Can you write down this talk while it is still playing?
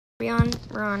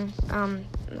We're on,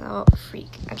 oh, freak.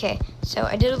 Okay, so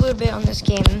I did a little bit on this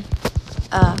game.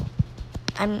 I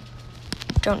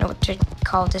don't know what to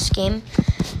call this game.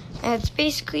 It's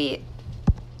basically,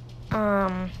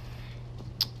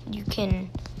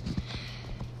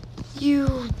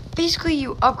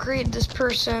 you upgrade this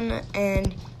person,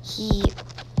 and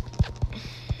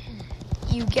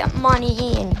you get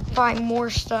money and buy more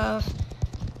stuff.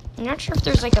 I'm not sure if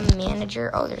there's like a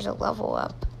manager. Oh, there's a level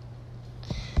up.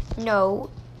 No.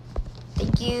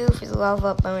 Thank you for the level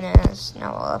up bonus.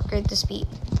 Now I'll upgrade the speed.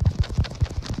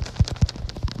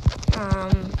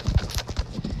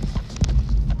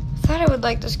 Thought I would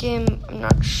like this game. I'm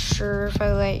not sure if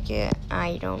I like it.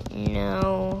 I don't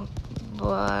know.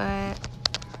 But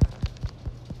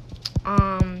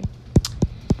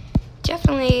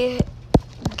definitely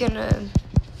gonna.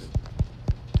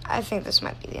 I think this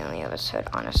might be the only episode,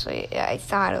 honestly. Yeah, I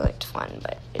thought it looked fun,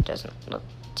 but it doesn't look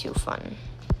too fun.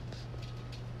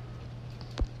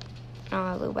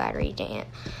 Oh, low battery, dang it.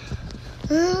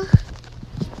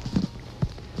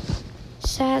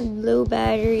 Sad low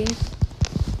battery.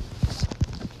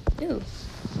 Ooh.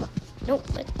 Nope,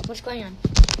 what's going on?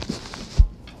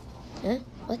 Huh?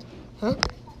 What? Huh?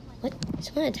 What?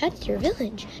 Someone attacked your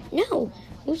village. No!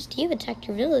 Who Steve attacked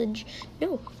your village?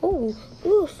 No. Oh,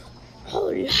 oof. Oh,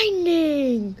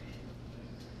 lightning!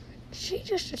 She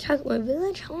just attacked my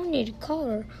village? I need to call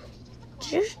her.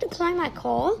 Did you just decline my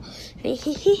call? I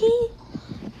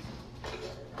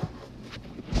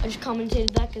just commented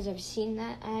that because I've seen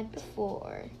that ad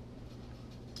before.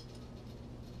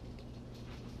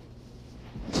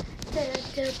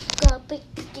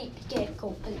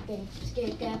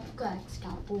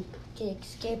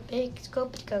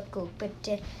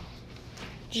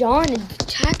 John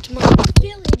attacked my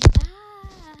village.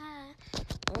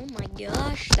 Oh my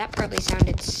gosh, that probably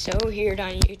sounded so weird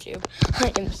on YouTube.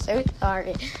 I am so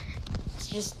sorry. It's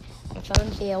just a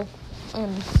phone fail.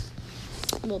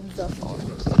 Well,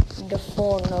 the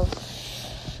phone of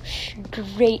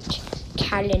great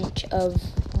talent of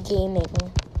gaming.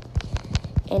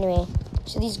 Anyway,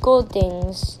 so these gold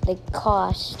things, they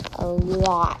cost a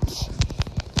lot.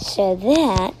 So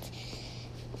that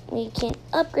we can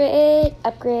upgrade.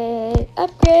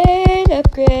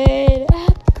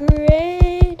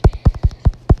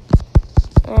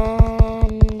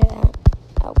 And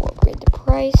I will upgrade the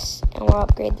price, and we'll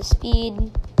upgrade the speed.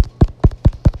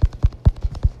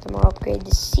 Then we'll upgrade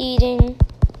the seating.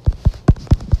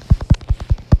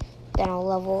 Then I'll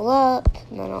level up,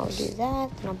 and then I'll do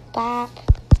that, then I'll back.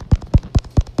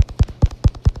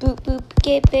 Boop, boop,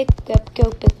 get pick up,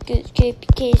 go,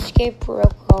 escape,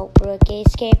 roll,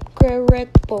 escape,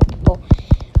 correct, go,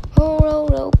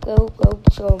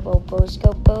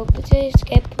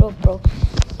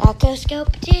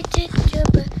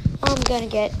 I'm gonna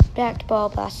get back to Ball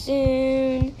Blast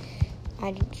soon.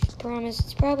 I just promise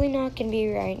it's probably not gonna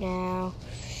be right now.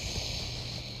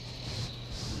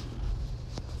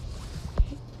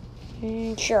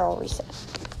 Sure, I'll reset.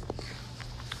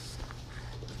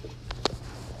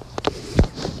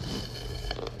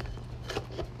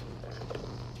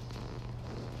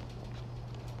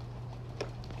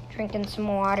 Drinking some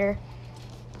water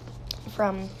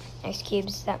from ice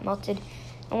cubes that melted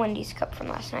in Wendy's cup from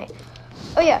last night.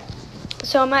 Oh yeah,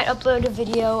 so I might upload a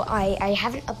video. I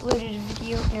haven't uploaded a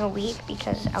video in a week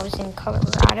because I was in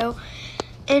Colorado.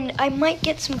 And I might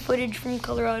get some footage from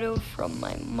Colorado from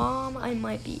my mom. I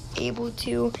might be able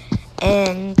to.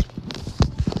 And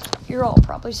you're all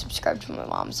probably subscribed to my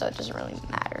mom, so it doesn't really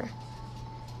matter.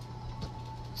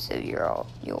 So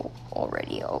you'll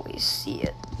already always see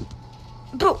it.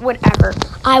 But whatever.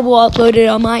 I will upload it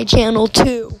on my channel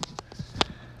too.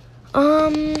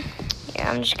 Yeah,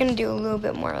 I'm just gonna do a little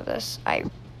bit more of this. I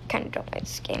kind of don't like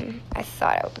this game. I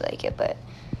thought I would like it, but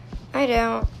I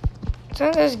don't. It's one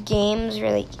of those games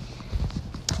where, like,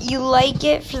 you like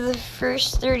it for the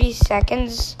first 30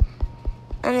 seconds,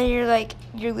 and then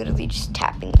you're literally just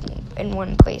tapping in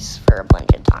one place for a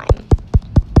bunch of time.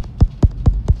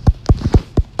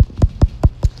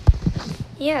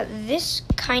 Yeah, this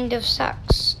kind of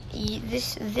sucks.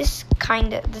 This is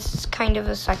kind of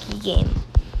a sucky game.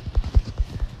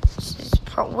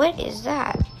 What is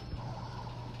that?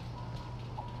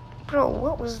 Bro,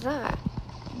 what was that?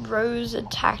 Rose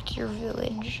attacked your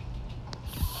village.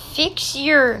 Fix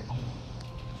your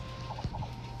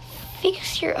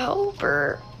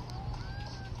helper.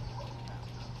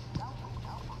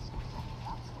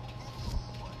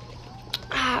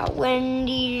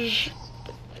 Wendy's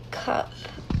cup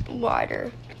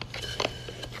water.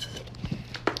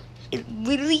 It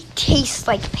literally tastes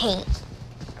like paint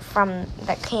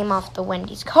that came off the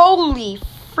Wendy's. Holy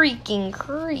freaking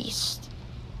Christ.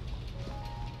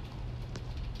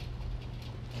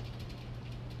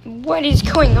 What is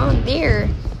going on there?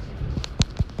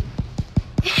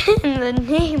 In the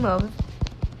name of...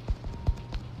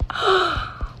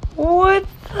 What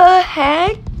the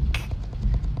heck?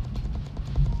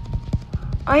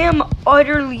 I am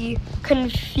utterly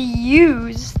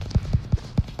confused.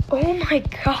 Oh my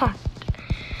god.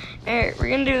 Alright, we're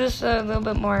gonna do this a little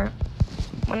bit more.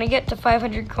 When I get to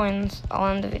 500 coins,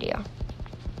 I'll end the video.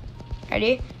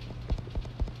 Ready?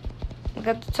 Look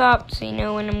at the top so you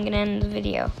know when I'm gonna end the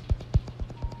video.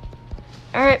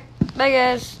 Alright, bye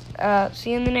guys.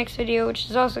 See you in the next video, which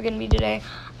is also gonna be today.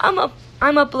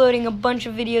 I'm uploading a bunch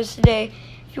of videos today.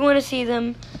 If you want to see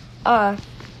them,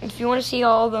 if you want to see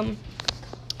all of them,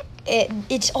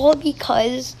 it's all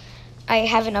because I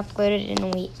haven't uploaded in a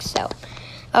week. So,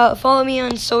 follow me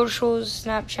on socials,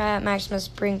 Snapchat, Maximus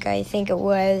Brinka, I think it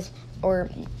was, or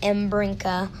M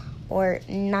Brinka, or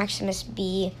Maximus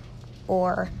B,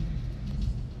 or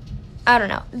I don't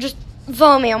know. Just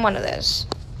follow me on one of those.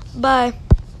 Bye.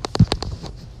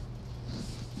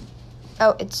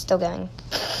 Oh, it's still going.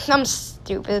 I'm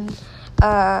stupid.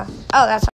 Oh, that's